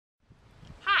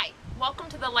welcome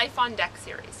to the Life on Deck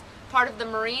series, part of the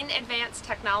Marine Advanced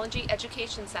Technology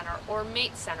Education Center, or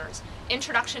MATE Center's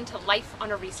Introduction to Life on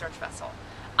a Research Vessel.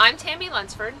 I'm Tammy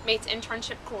Lunsford, MATE's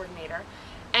Internship Coordinator,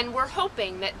 and we're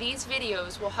hoping that these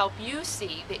videos will help you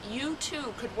see that you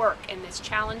too could work in this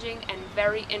challenging and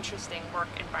very interesting work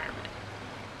environment.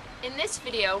 In this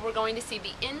video, we're going to see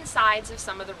the insides of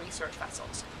some of the research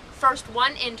vessels. First,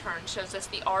 one intern shows us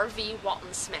the RV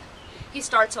Walton Smith. He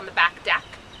starts on the back deck,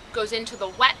 goes into the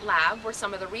wet lab where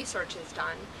some of the research is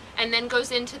done, and then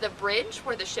goes into the bridge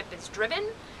where the ship is driven,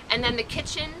 and then the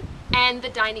kitchen and the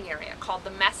dining area called the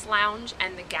mess lounge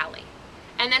and the galley.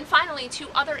 And then finally, two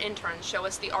other interns show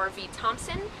us the RV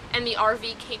Thompson and the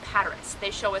RV Cape Hatteras.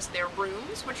 They show us their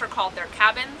rooms, which are called their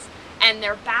cabins, and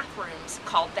their bathrooms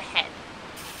called the head.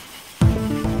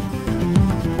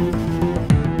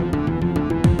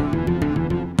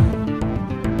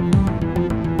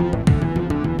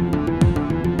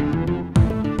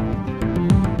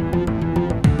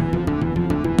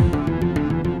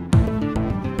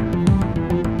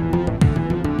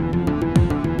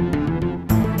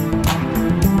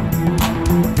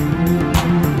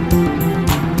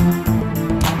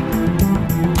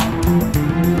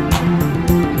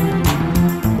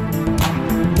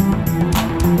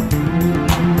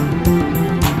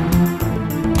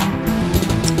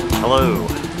 Hello,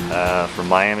 from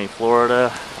Miami,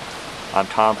 Florida. I'm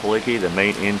Tom Palicki, the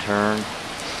MATE intern,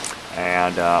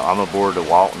 and I'm aboard the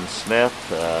Walton Smith,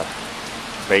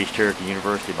 based here at the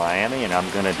University of Miami, and I'm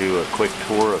going to do a quick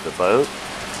tour of the boat.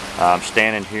 I'm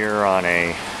standing here on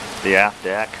the aft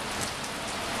deck,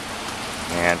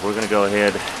 and we're going to go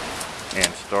ahead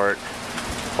and start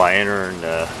by entering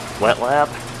the wet lab.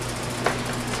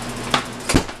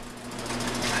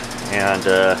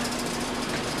 And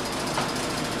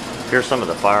here's some of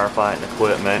the firefighting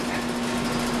equipment,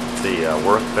 the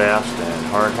work vest and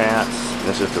hard hats.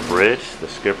 This is the bridge, the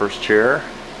skipper's chair.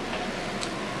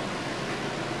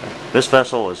 This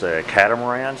vessel is a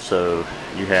catamaran, so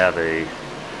you have a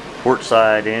port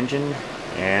side engine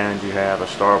and you have a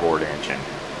starboard engine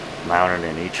mounted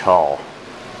in each hull.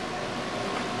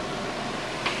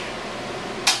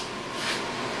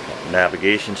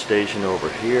 Navigation station over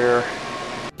here.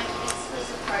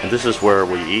 And this is where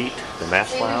we eat, the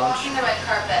mess lounge. We'll be walking the red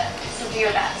carpet, so do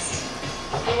your best.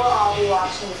 We will all be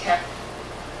watching carefully.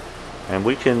 And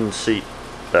we can seat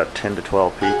about 10 to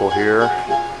 12 people here.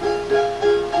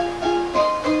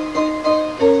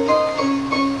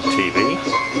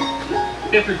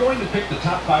 TV. If you're going to pick the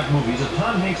top 5 movies of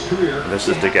Tom Hanks' career, And this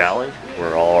is the galley,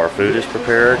 where all our food is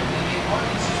prepared.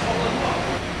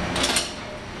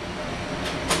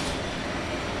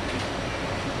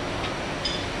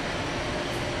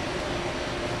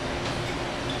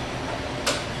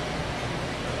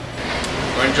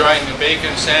 We're enjoying the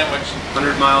bacon sandwich,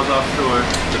 100 miles offshore.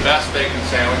 The best bacon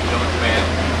sandwich known to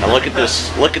man. Now look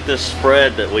at this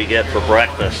spread that we get for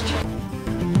breakfast.